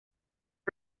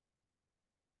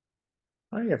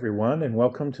Hi, everyone, and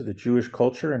welcome to the Jewish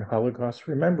Culture and Holocaust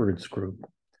Remembrance Group.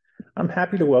 I'm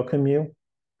happy to welcome you,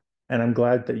 and I'm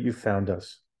glad that you found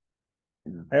us.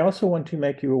 I also want to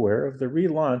make you aware of the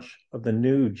relaunch of the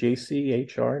new jchrnow.com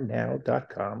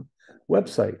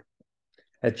website.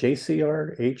 At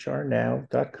jcrhrnow.com,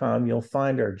 you'll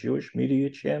find our Jewish media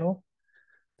channel,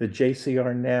 the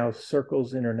JCR Now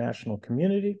Circles International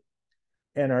Community,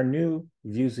 and our new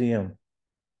VIEWseum.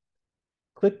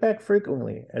 Click back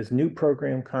frequently as new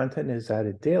program content is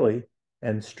added daily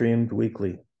and streamed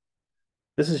weekly.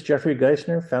 This is Jeffery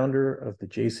Giesener, founder of the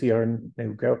JCR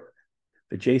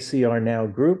Now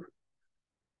Group,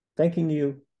 thanking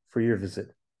you for your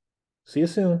visit. See you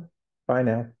soon. Bye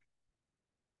now.